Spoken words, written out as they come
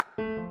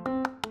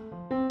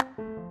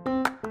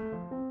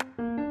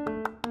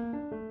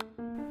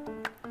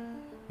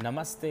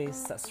Namaste,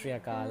 Sat Sri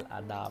Akal,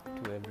 Adab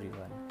to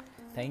everyone.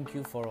 Thank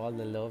you for all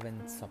the love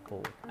and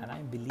support. And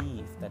I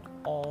believe that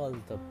all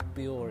the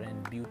pure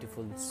and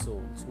beautiful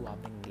souls who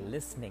have been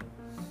listening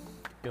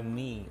to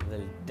me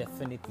will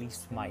definitely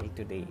smile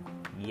today.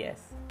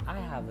 Yes, I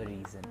have a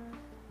reason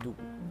to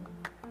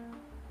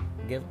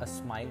give a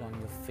smile on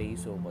your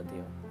face over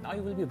there. Now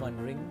you will be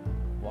wondering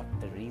what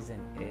the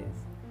reason is.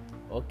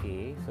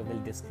 Okay, so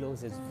we'll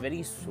disclose it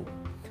very soon.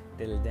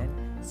 Till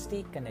then,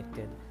 stay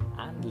connected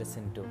and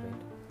listen to it.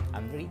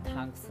 I'm very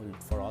thankful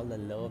for all the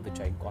love which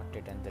I got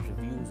it and the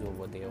reviews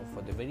over there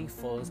for the very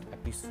first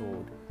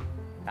episode,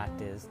 that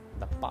is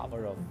the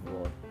power of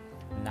word.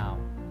 Now,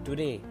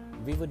 today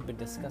we would be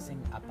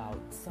discussing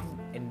about some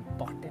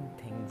important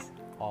things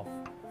of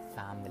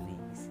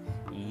families.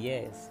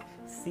 Yes,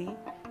 see,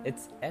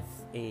 it's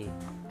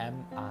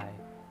FAMILY,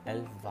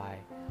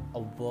 a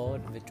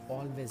word which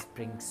always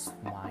brings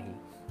smile.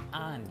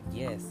 And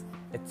yes,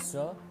 it's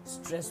a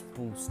stress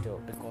booster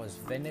because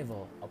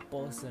whenever a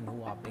person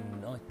who are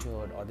being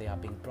nurtured or they are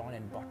being born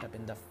and brought up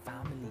in the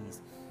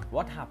families,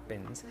 what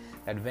happens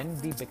that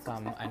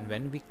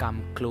when we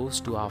come close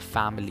to our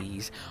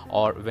families,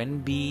 or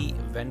when we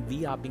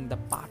are being the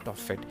part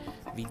of it,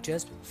 we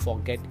just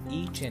forget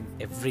each and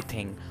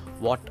everything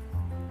what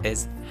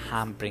is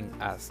hampering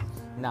us.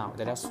 Now,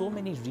 there are so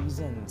many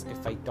reasons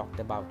if I talked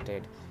about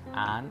it,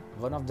 and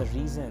one of the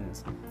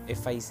reasons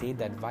if I say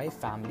that why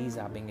families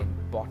are being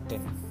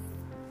important.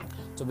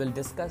 So we'll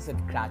discuss it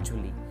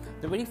gradually.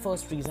 The very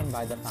first reason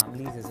why the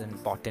families is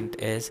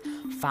important is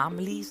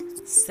families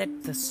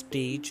set the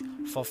stage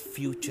for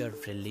future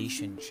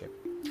relationship.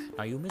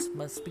 Now you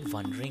must be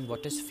wondering,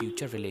 what is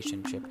future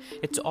relationship?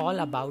 It's all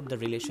about the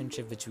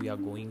relationship which we are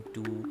going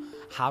to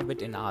have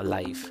it in our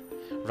life,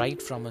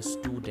 right from a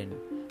student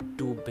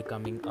to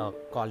becoming a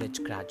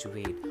college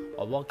graduate,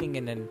 or working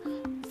in a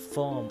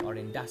firm or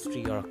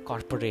industry or a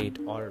corporate,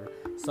 or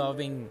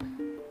serving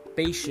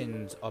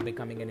patients or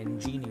becoming an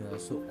engineer.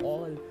 So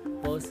all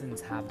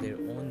persons have their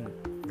own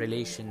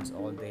relations,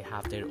 or they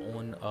have their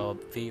own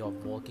way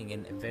of working,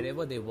 and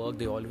wherever they work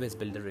they always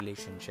build a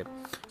relationship.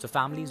 So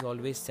families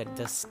always set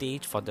the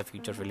stage for the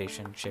future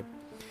relationship.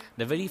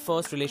 The very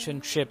first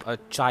relationship a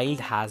child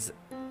has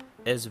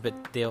is with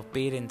their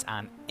parents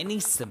and any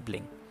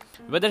sibling.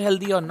 Whether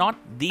healthy or not,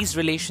 these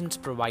relations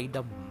provide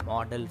a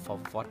model for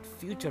what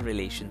future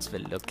relations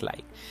will look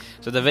like.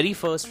 So the very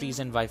first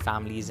reason why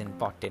family is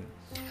important.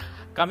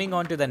 Coming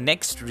on to the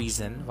next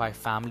reason why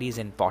family is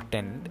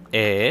important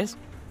is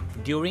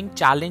during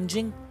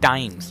challenging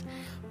times,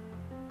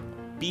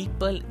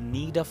 people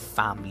need a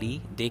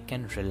family they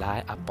can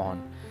rely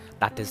upon.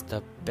 That is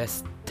the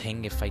best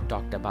thing if I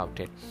talked about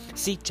it.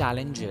 See,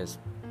 challenges,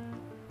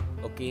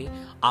 okay,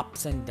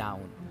 ups and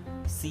downs,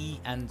 see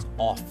and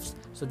offs.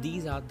 So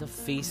these are the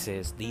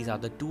phases, these are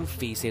the two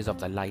phases of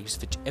the lives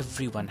which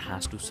everyone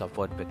has to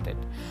suffer with it.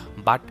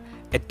 But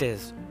it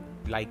is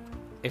like,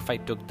 if I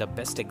took the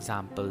best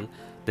example,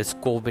 this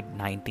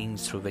COVID-19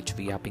 through which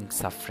we are being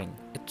suffering,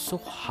 it's so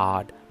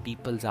hard.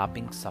 People are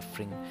being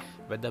suffering,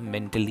 whether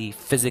mentally,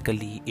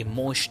 physically,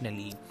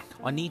 emotionally,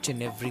 on each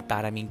and every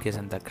parameters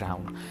on the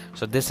ground.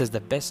 So this is the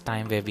best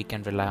time where we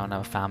can rely on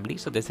our family.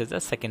 So this is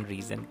the second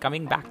reason.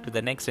 Coming back to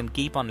the next, and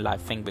keep on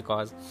laughing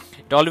because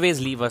it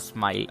always leaves a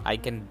smile. I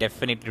can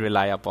definitely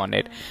rely upon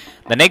it.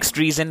 The next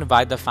reason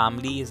why the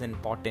family is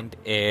important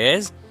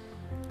is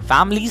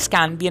families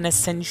can be an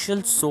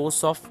essential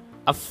source of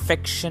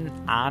affection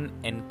and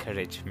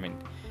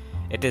encouragement.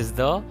 It is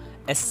the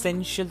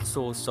essential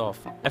source of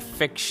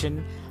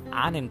affection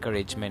and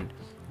encouragement.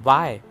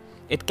 Why?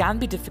 It can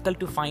be difficult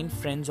to find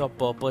friends or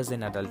purpose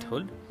in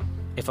adulthood.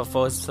 If a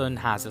person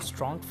has a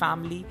strong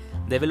family,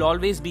 they will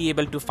always be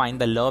able to find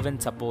the love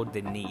and support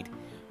they need.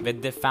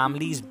 With their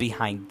families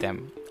behind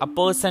them, a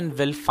person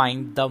will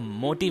find the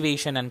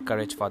motivation and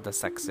courage for the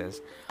success.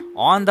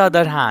 On the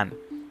other hand,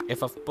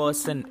 if a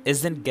person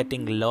isn't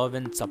getting love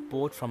and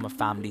support from a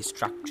family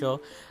structure,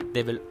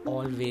 they will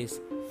always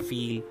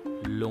feel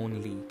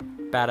lonely,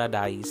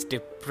 paralyzed,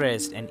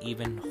 depressed, and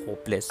even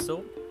hopeless.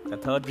 So the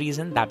third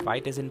reason that why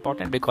it is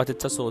important, because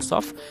it's a source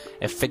of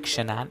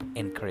affection and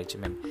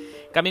encouragement.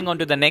 Coming on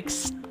to the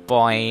next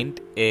point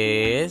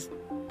is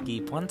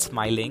keep on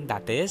smiling.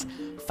 That is,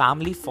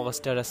 family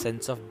foster a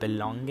sense of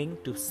belonging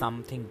to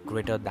something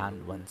greater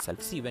than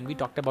oneself. See, when we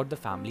talked about the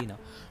family now,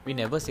 we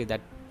never say that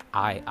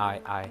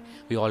I.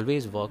 We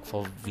always work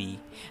for we.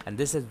 And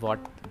this is what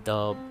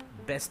the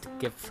best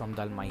gift from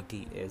the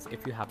Almighty is.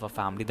 If you have a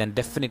family, then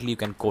definitely you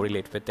can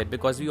correlate with it,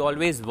 because we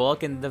always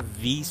work in the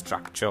we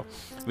structure.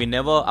 We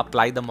never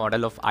apply the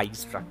model of I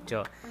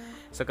structure.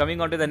 So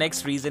coming on to the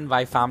next reason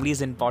why family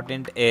is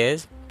important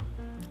is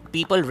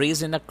people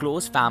raised in a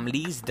close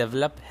families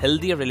develop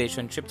healthier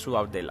relationship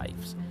throughout their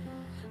lives.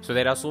 So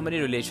there are so many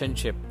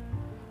relationships,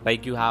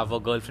 like you have a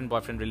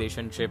girlfriend-boyfriend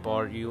relationship,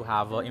 or you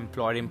have a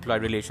employer-employee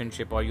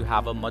relationship, or you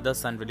have a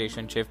mother-son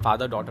relationship,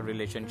 father-daughter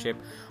relationship,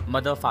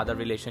 mother-father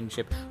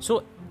relationship.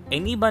 So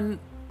anyone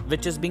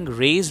which is being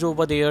raised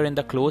over there in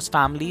the close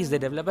families, they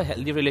develop a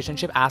healthy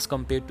relationship as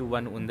compared to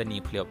one in the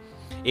nuclear.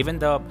 Even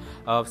the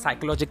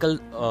psychological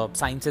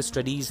sciences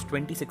studies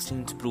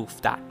 2016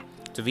 proof that.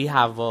 So we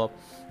have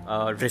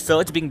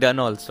research being done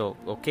also.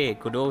 Okay,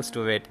 kudos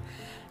to it.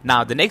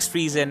 Now the next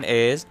reason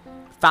is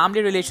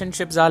family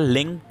relationships are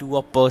linked to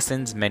a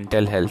person's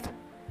mental health.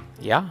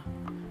 Yeah,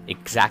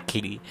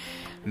 exactly.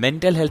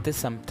 Mental health is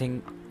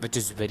something which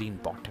is very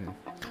important.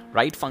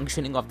 Right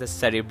functioning of the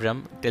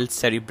cerebrum, till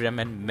cerebrum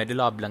and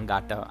medulla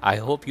oblongata. I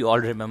hope you all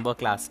remember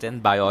class 10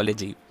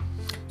 biology.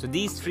 So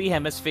these three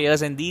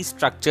hemispheres and these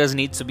structures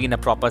needs to be in a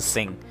proper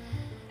sync.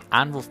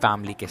 And वो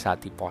family के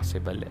साथ ही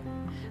possible है.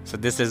 So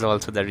this is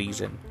also the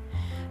reason.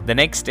 The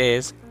next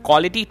is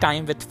quality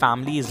time with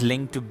family is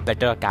linked to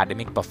better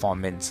academic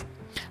performance.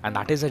 And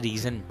that is a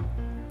reason,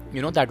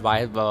 you know, that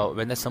why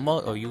when the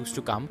summer used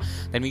to come,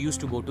 then we used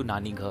to go to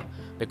Nani Ghar,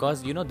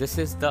 because you know this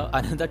is the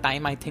another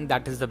time I think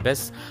that is the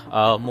best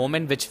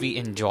moment which we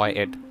enjoy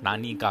it,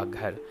 Nani ka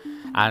ghar.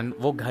 And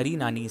वो घर ही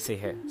नानी से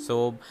है.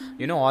 So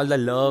you know, all the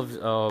love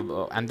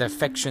and the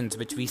affections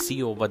which we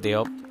see over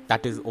there,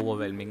 that is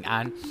overwhelming,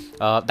 and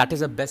that is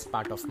the best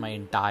part of my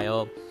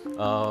entire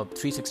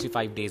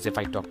 365 days. If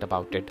I talked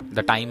about it,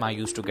 the time I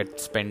used to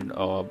get spent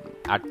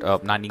at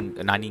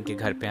nani ke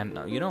ghar pe, and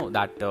you know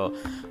that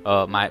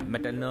my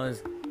maternal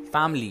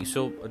family,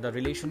 so the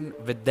relation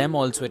with them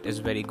also, it is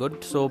very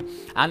good. So,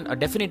 and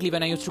definitely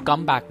when I used to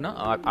come back,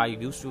 I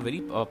used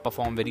to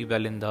perform very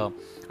well in the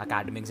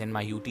academics in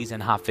my UTs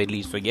and half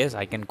yearly. So yes,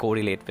 I can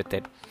correlate with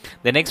it.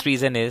 The next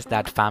reason is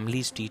that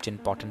families teach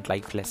important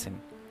life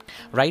lesson,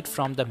 right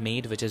from the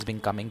maid which has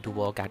been coming to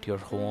work at your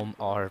home,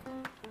 or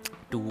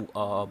to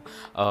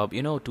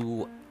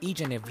to each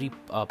and every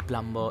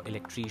plumber,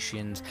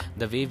 electricians,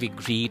 the way we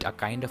greet, a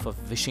kind of a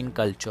wishing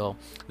culture,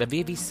 the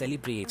way we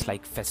celebrate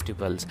like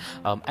festivals,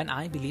 and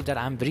I believe that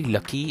I'm very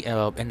lucky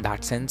in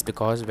that sense,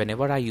 because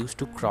whenever I used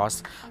to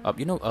cross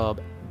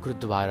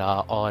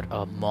Gurudwara or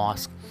a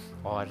mosque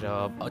or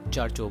a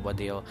church over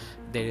there,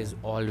 there is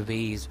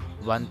always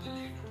one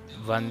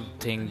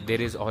thing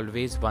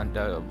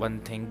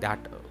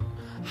that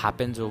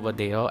happens over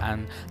there,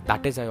 and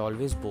that is I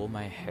always bow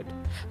my head,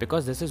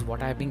 because this is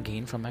what I have been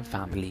gained from my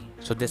family.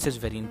 So this is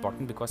very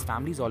important, because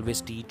families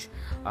always teach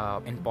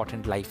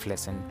important life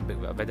lesson,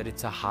 whether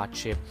it's a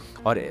hardship,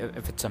 or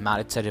if it's a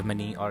marriage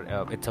ceremony, or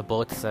it's a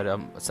birth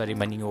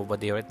ceremony over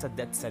there, it's a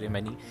death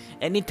ceremony,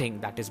 anything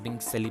that is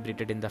being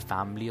celebrated in the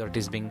family, or it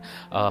is being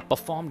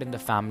performed in the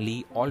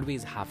family,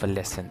 always have a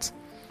lessons.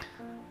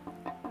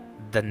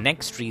 The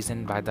next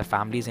reason why the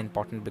family is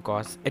important,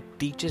 because it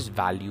teaches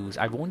values.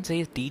 I won't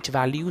say teach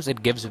values,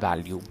 it gives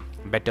value.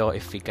 Better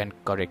if we can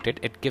correct it,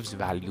 it gives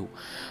value.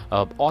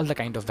 All the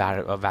kind of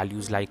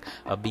values like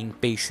being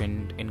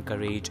patient,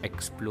 encourage,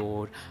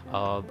 explore,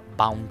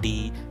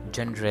 bounty,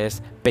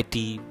 generous,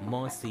 petty,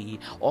 mercy,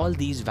 all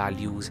these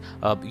values,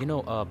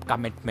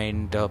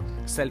 commitment,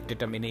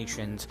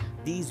 self-determinations,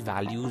 these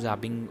values are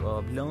being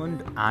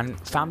learned, and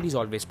families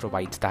always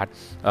provides that.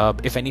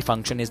 If any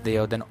function is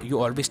there, then you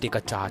always take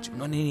a charge.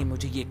 No,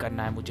 मुझे ये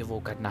करना है, मुझे वो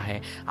करना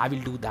है, I will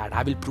do that,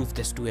 I will prove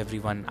this to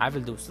everyone, I will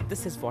do so.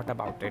 This is what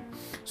about it.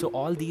 So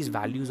all these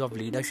values of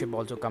leadership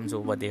also comes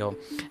over there,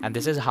 and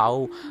this is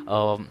how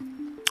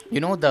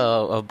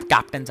the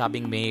captains are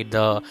being made,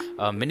 the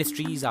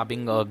ministries are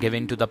being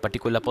given to the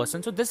particular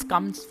person. So this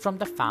comes from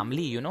the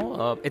family,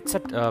 it's a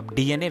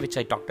DNA which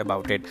I talked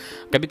about it.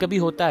 कभी-कभी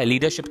होता है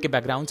leadership के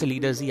background से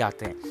leaders ही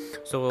आते हैं.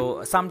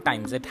 So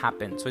sometimes it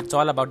happens. So it's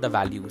all about the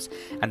values.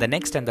 And the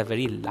next and the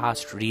very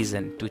last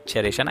reason to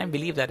cherish, and I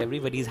believe that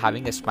everybody is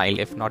having a smile.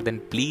 If not, then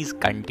please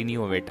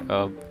continue it.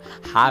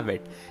 Have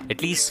it.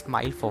 At least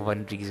smile for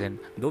one reason.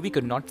 Though we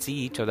could not see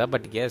each other,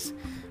 but yes,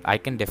 I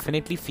can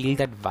definitely feel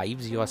that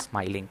vibes you are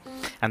smiling.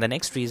 And the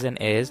next reason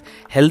is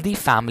healthy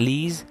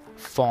families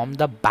form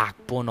the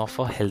backbone of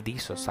a healthy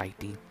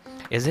society.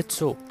 Is it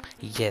so?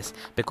 Yes,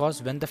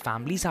 because when the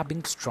families are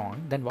being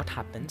strong, then what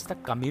happens? The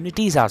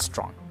communities are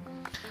strong.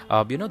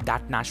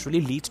 That naturally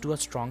leads to a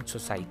strong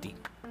society.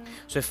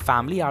 So if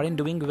family aren't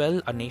doing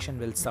well, a nation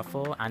will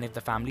suffer. And if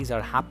the families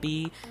are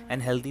happy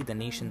and healthy, the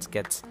nations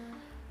gets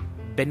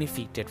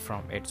benefited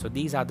from it. So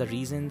these are the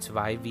reasons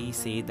why we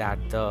say that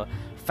the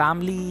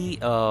family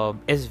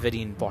is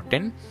very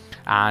important,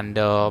 and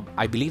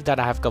I believe that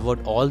I have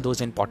covered all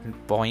those important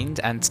points,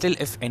 and still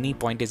if any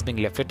point is being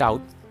left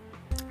out,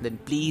 then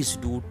please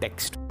do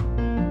text